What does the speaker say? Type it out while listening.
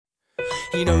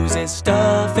He knows his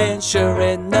stuff, and sure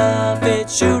enough,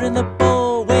 it's shooting the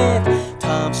bull with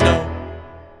Tom Snow.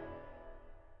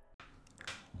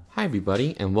 Hi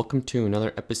everybody, and welcome to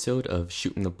another episode of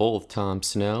Shooting the Bull with Tom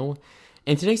Snow.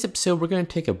 In today's episode, we're going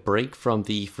to take a break from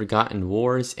the Forgotten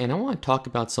Wars, and I want to talk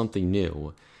about something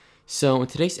new. So in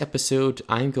today's episode,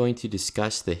 I'm going to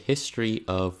discuss the history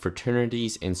of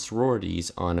fraternities and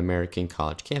sororities on American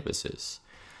college campuses.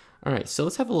 Alright, so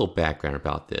let's have a little background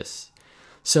about this.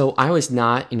 So I was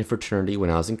not in a fraternity when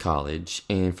I was in college,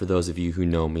 and for those of you who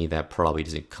know me, that probably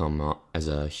doesn't come up as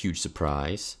a huge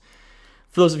surprise.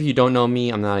 For those of you who don't know me,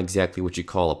 I'm not exactly what you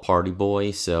call a party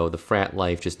boy, so the frat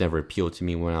life just never appealed to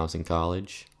me when I was in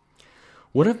college.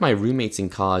 One of my roommates in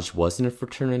college was in a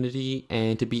fraternity,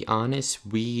 and to be honest,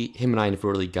 him and I never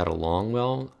really got along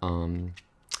well.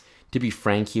 To be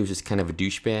frank, he was just kind of a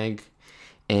douchebag,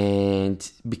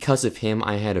 and because of him,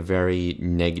 I had a very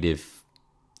negative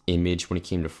image when it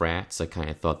came to frats. I kind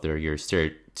of thought they're your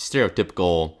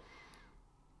stereotypical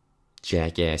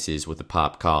jackasses with the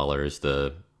pop collars,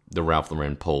 the Ralph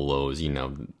Lauren polos, you know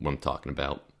what I'm talking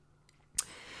about.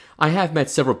 I have met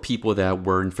several people that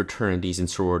were in fraternities and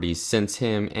sororities since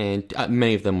him, and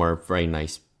many of them are very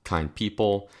nice, kind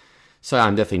people. So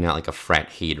I'm definitely not like a frat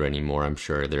hater anymore. I'm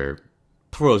sure there are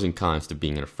pros and cons to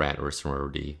being in a frat or a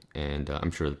sorority, and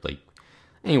I'm sure like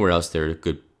anywhere else there are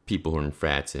good people who are in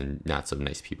frats and not so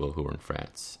nice people who are in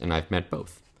frats, and I've met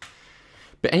both.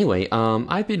 But anyway,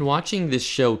 I've been watching this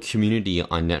show Community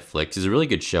on Netflix. It's a really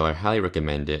good show. I highly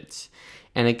recommend it.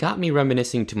 And it got me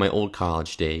reminiscing to my old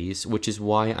college days, which is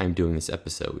why I'm doing this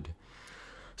episode.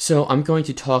 So I'm going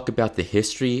to talk about the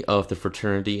history of the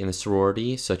fraternity and the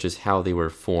sorority, such as how they were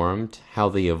formed, how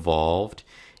they evolved,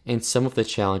 and some of the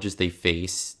challenges they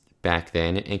faced back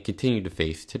then and continue to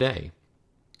face today.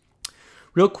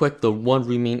 Real quick, the one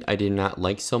roommate I did not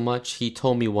like so much, he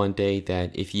told me one day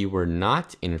that if you were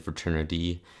not in a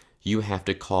fraternity, you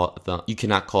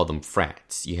cannot call them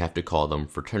frats. You have to call them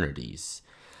fraternities.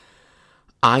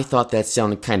 I thought that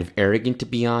sounded kind of arrogant, to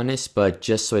be honest, but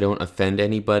just so I don't offend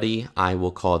anybody, I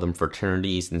will call them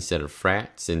fraternities instead of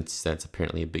frats, since that's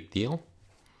apparently a big deal.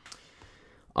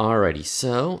 Alrighty,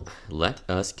 so let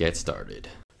us get started.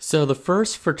 So the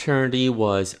first fraternity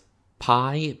was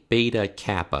Pi Beta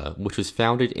Kappa, which was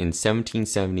founded in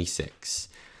 1776.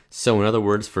 So in other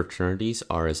words, fraternities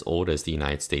are as old as the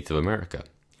United States of America.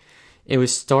 It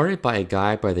was started by a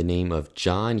guy by the name of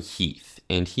John Heath,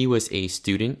 and he was a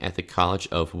student at the College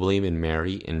of William and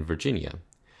Mary in Virginia.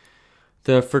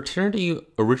 The fraternity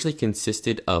originally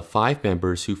consisted of 5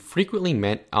 members who frequently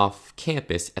met off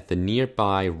campus at the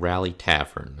nearby Raleigh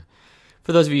Tavern.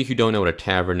 For those of you who don't know what a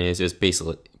tavern is, it's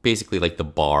basically like the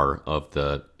bar of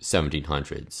the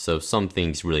 1700s, so some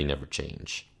things really never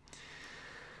change.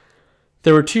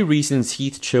 There were 2 reasons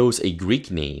Heath chose a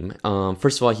Greek name.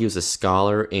 First of all, he was a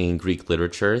scholar in Greek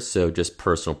literature, so just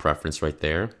personal preference right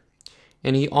there.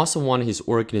 And he also wanted his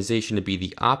organization to be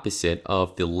the opposite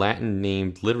of the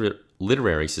Latin-named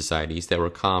literary societies that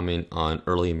were common on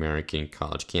early American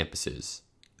college campuses.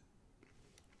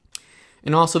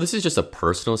 And also, this is just a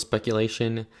personal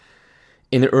speculation.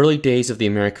 In the early days of the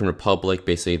American Republic,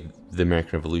 basically the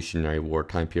American Revolutionary War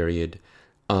time period,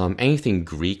 anything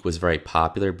Greek was very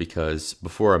popular because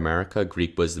before America,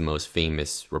 Greek was the most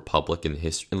famous republic in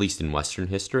at least in Western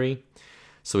history.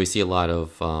 So we see a lot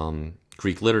of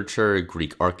Greek literature,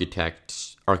 Greek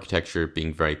architecture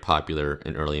being very popular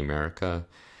in early America.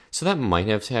 So that might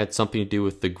have had something to do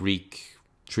with the Greek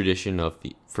tradition of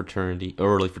the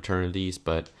early fraternities,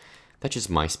 but that's just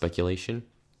my speculation.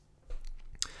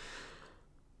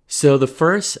 So the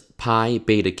first Pi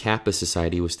Beta Kappa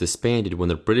Society was disbanded when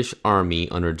the British Army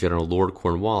under General Lord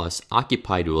Cornwallis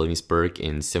occupied Williamsburg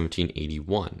in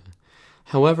 1781.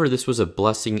 However, this was a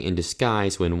blessing in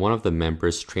disguise when one of the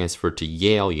members transferred to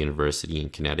Yale University in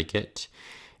Connecticut,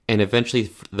 and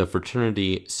eventually the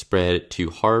fraternity spread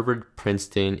to Harvard,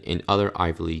 Princeton, and other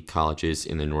Ivy League colleges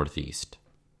in the Northeast.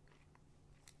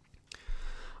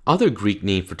 Other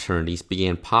Greek-named fraternities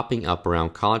began popping up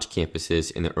around college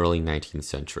campuses in the early 19th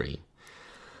century.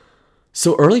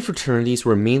 So early fraternities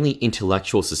were mainly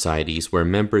intellectual societies where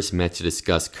members met to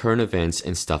discuss current events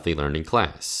and stuff they learned in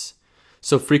class.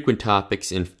 So frequent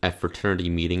topics at fraternity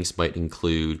meetings might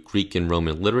include Greek and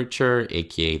Roman literature,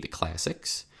 aka the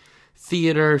classics,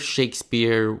 theater,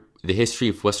 Shakespeare, the history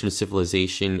of Western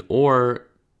civilization, or,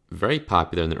 very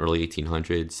popular in the early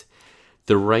 1800s,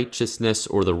 the righteousness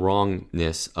or the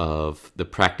wrongness of the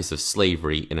practice of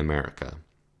slavery in America.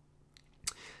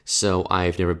 So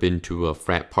I've never been to a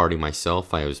frat party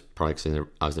myself. I was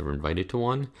never invited to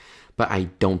one. But I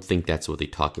don't think that's what they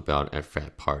talk about at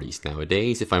frat parties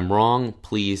nowadays. If I'm wrong,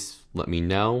 please let me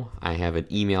know. I have an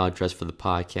email address for the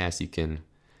podcast. You can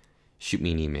shoot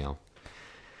me an email.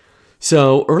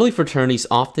 So, early fraternities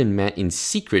often met in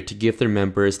secret to give their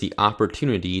members the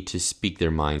opportunity to speak their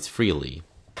minds freely.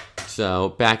 So,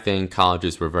 back then,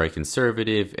 colleges were very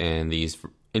conservative, and these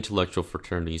intellectual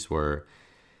fraternities were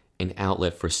an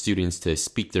outlet for students to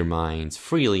speak their minds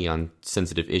freely on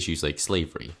sensitive issues like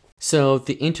slavery. So,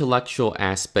 the intellectual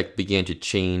aspect began to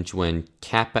change when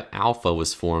Kappa Alpha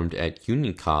was formed at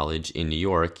Union College in New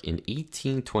York in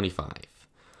 1825.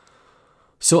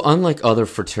 So unlike other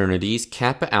fraternities,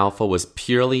 Kappa Alpha was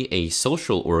purely a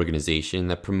social organization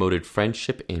that promoted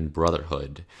friendship and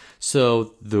brotherhood.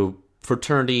 So the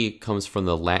fraternity comes from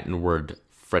the Latin word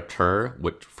frater,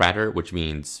 which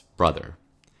means brother.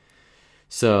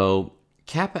 So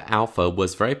Kappa Alpha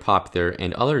was very popular,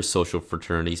 and other social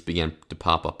fraternities began to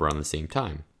pop up around the same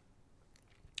time.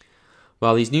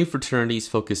 While these new fraternities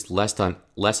focused less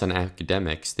on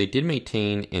academics, they did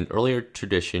maintain an earlier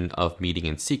tradition of meeting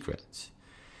in secret.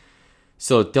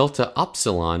 So Delta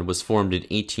Upsilon was formed in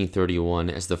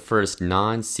 1831 as the first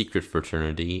non-secret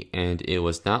fraternity, and it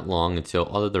was not long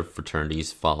until other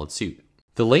fraternities followed suit.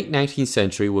 The late 19th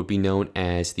century would be known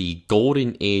as the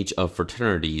golden age of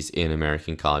fraternities in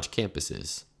American college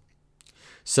campuses.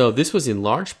 So this was in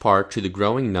large part to the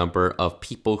growing number of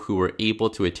people who were able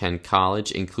to attend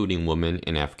college, including women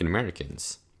and African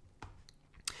Americans.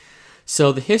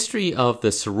 So the history of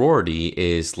the sorority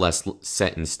is less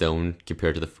set in stone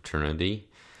compared to the fraternity.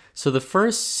 So the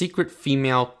first secret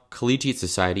female collegiate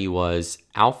society was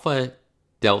Alpha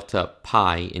Delta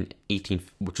Pi,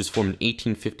 which was formed in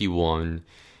 1851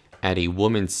 at a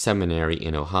women's seminary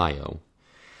in Ohio.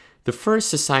 The first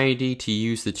society to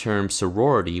use the term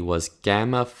sorority was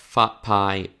Gamma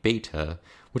Pi Beta,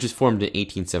 which was formed in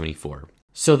 1874.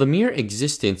 So the mere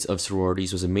existence of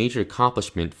sororities was a major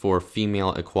accomplishment for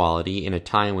female equality in a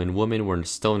time when women were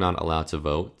still not allowed to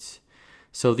vote.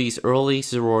 So these early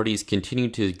sororities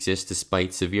continued to exist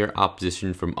despite severe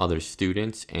opposition from other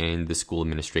students and the school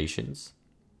administrations.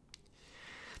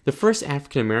 The first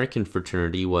African American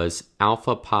fraternity was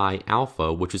Alpha Pi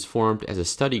Alpha, which was formed as a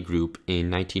study group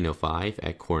in 1905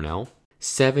 at Cornell.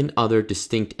 7 other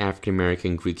distinct African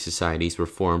American Greek societies were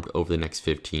formed over the next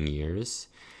 15 years.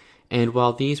 And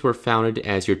while these were founded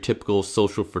as your typical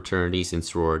social fraternities and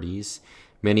sororities,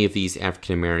 many of these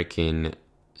African American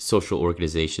social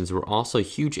organizations were also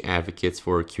huge advocates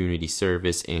for community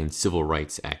service and civil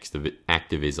rights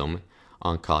activism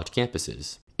on college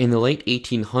campuses. In the late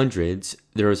 1800s,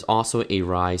 there was also a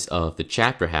rise of the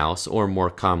chapter house, or more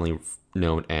commonly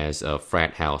known as a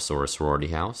frat house or a fraternity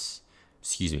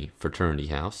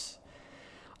house.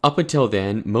 Up until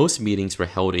then, most meetings were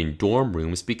held in dorm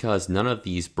rooms because none of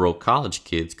these broke college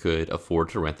kids could afford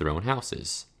to rent their own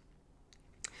houses.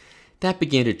 That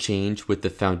began to change with the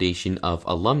foundation of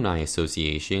alumni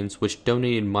associations, which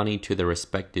donated money to their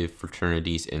respective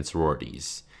fraternities and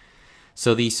sororities.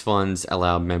 So these funds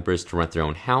allowed members to rent their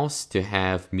own house, to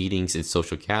have meetings and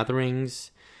social gatherings,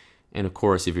 and of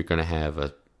course, if you're going to have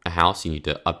a house, you need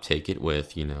to uptake it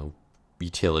with,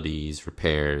 utilities,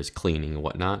 repairs, cleaning, and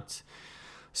whatnot.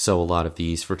 So a lot of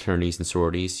these fraternities and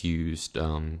sororities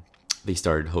they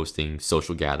started hosting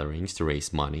social gatherings to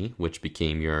raise money, which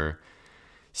became your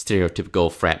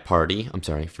stereotypical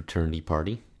fraternity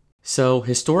party. So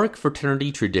historic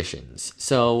fraternity traditions.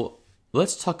 So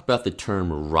let's talk about the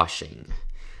term rushing.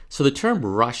 So the term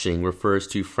rushing refers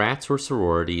to frats or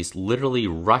sororities literally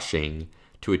rushing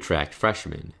to attract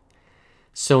freshmen.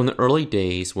 So in the early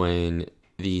days when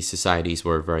these societies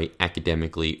were very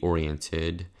academically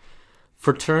oriented,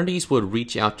 fraternities would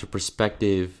reach out to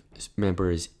prospective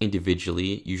members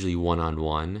individually, usually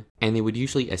one-on-one, and they would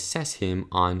usually assess him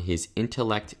on his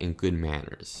intellect and good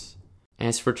manners.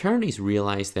 As fraternities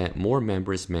realized that more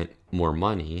members meant more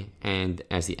money, and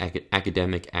as the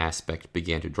academic aspect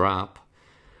began to drop,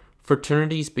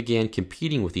 fraternities began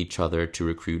competing with each other to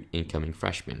recruit incoming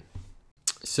freshmen.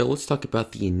 So let's talk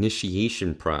about the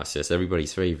initiation process,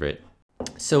 everybody's favorite.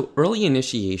 So early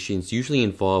initiations usually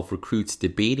involve recruits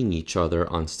debating each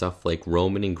other on stuff like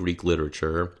Roman and Greek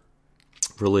literature,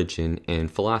 religion,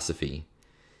 and philosophy.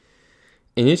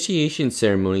 Initiation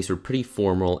ceremonies were pretty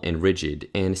formal and rigid,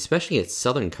 and especially at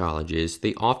Southern colleges,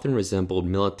 they often resembled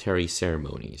military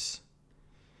ceremonies.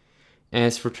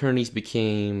 As fraternities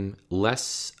became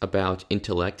less about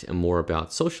intellect and more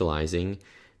about socializing,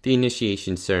 the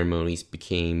initiation ceremonies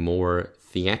became more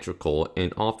theatrical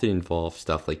and often involved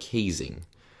stuff like hazing.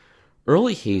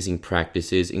 Early hazing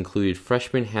practices included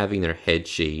freshmen having their heads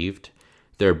shaved,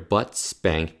 their butts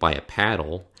spanked by a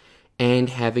paddle,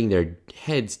 and having their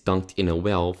heads dunked in a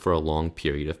well for a long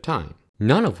period of time.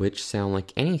 None of which sound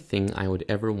like anything I would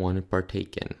ever want to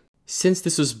partake in. Since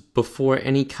this was before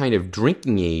any kind of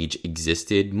drinking age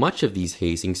existed, much of these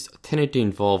hazings tended to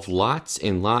involve lots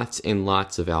and lots and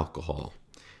lots of alcohol.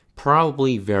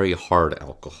 Probably very hard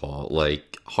alcohol,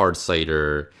 like hard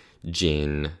cider,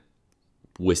 gin,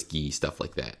 whiskey, stuff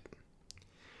like that.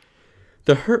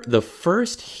 The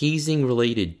first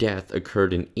hazing-related death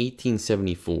occurred in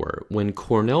 1874 when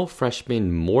Cornell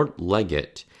freshman Mort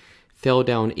Leggett fell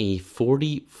down a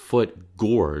 40-foot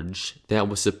gorge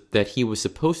that he was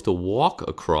supposed to walk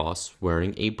across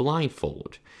wearing a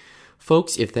blindfold.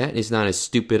 Folks, if that is not a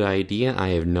stupid idea, I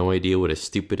have no idea what a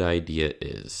stupid idea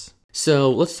is.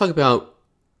 So let's talk about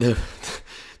the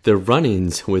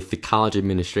run-ins with the college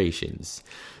administrations.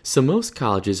 So most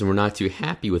colleges were not too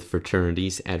happy with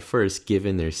fraternities at first,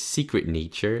 given their secret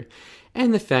nature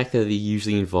and the fact that they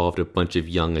usually involved a bunch of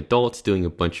young adults doing a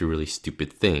bunch of really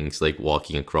stupid things, like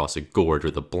walking across a gorge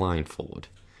with a blindfold.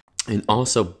 And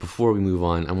also, before we move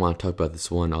on, I want to talk about this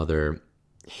one other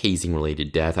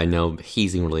hazing-related death. I know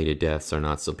hazing-related deaths are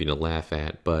not something to laugh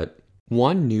at, but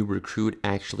one new recruit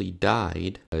actually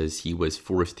died because he was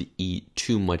forced to eat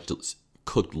too much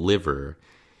cooked liver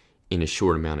in a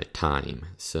short amount of time.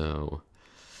 So,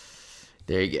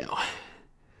 there you go.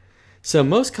 So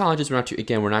most colleges were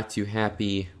not too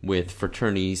happy with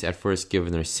fraternities at first,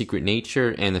 given their secret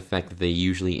nature and the fact that they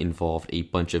usually involved a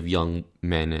bunch of young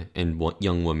men and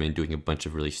young women doing a bunch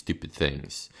of really stupid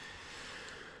things.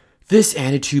 This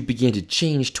attitude began to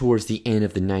change towards the end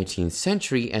of the 19th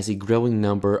century as a growing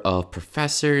number of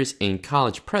professors and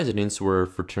college presidents were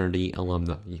fraternity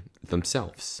alumni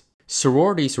themselves.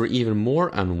 Sororities were even more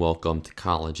unwelcome to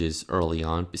colleges early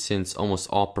on, since almost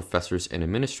all professors and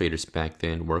administrators back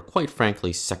then were, quite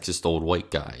frankly, sexist old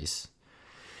white guys.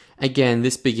 Again,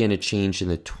 this began to change in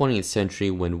the 20th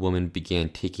century when women began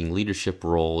taking leadership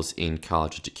roles in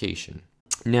college education.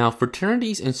 Now,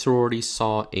 fraternities and sororities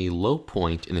saw a low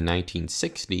point in the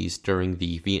 1960s during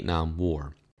the Vietnam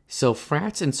War. So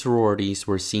frats and sororities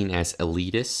were seen as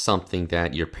elitist, something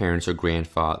that your parents or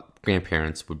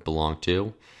grandparents would belong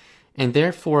to, and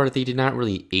therefore they did not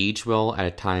really age well at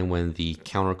a time when the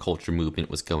counterculture movement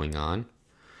was going on.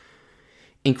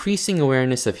 Increasing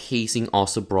awareness of hazing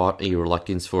also brought a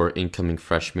reluctance for incoming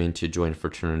freshmen to join a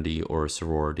fraternity or a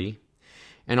sorority.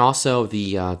 And also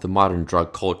the modern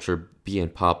drug culture began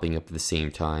popping up at the same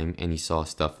time, and you saw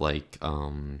stuff like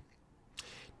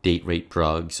date rape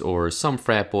drugs or some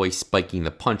frat boy spiking the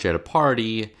punch at a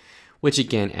party, which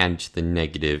again added to the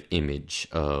negative image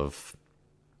of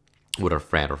what a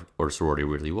frat or sorority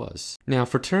really was. Now,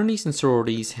 fraternities and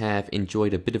sororities have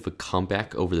enjoyed a bit of a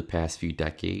comeback over the past few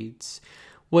decades,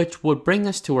 which would bring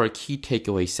us to our key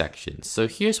takeaway section. So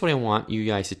here's what I want you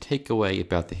guys to take away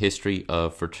about the history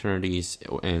of fraternities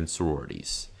and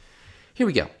sororities. Here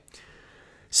we go.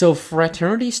 So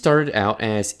fraternities started out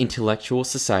as intellectual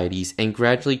societies and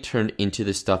gradually turned into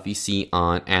the stuff you see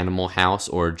on Animal House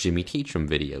or Jimmy Tatrum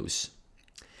videos.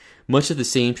 Much of the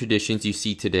same traditions you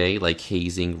see today, like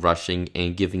hazing, rushing,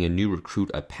 and giving a new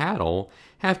recruit a paddle,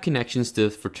 have connections to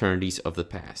fraternities of the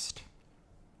past.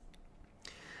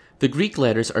 The Greek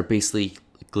letters are basically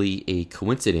a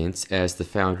coincidence, as the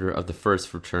founder of the first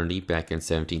fraternity back in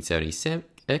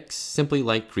 1776 simply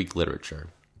liked Greek literature.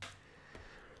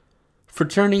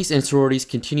 Fraternities and sororities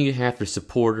continue to have their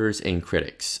supporters and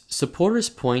critics. Supporters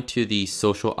point to the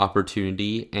social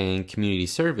opportunity and community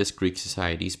service Greek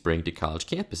societies bring to college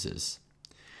campuses.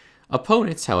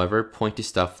 Opponents, however, point to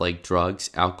stuff like drugs,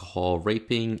 alcohol,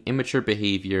 raping, immature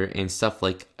behavior, and stuff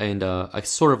like a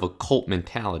sort of a cult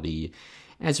mentality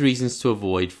as reasons to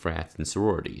avoid frats and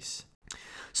sororities.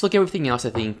 So like everything else, I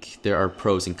think there are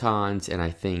pros and cons, and I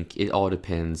think it all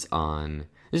depends on,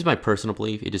 this is my personal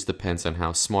belief, it just depends on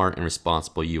how smart and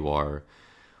responsible you are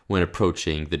when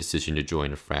approaching the decision to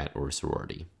join a frat or a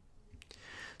sorority.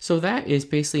 So that is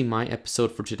basically my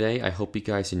episode for today. I hope you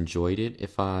guys enjoyed it.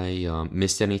 If I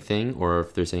missed anything, or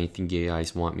if there's anything you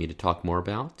guys want me to talk more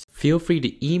about, feel free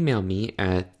to email me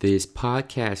at this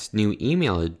podcast new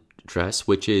email address,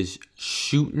 which is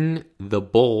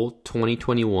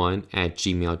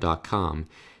shootinthebull2021@gmail.com.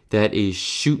 That is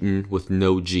shootin with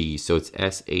no G, so it's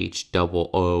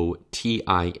SHOOTINTHEBULL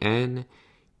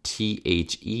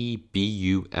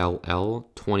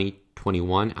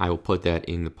 2021. I will put that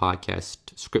in the podcast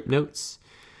script notes.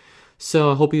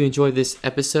 So I hope you enjoyed this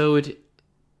episode,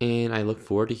 and I look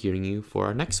forward to hearing you for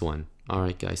our next one. All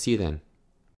right, guys, see you then.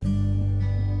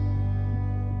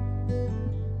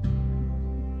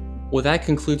 Well, that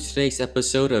concludes today's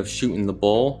episode of Shootin' the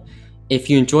Bull. If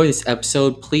you enjoy this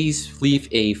episode, please leave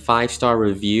a 5-star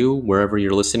review wherever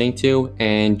you're listening to,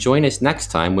 and join us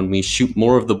next time when we shoot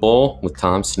more of the bull with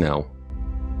Tom Snow.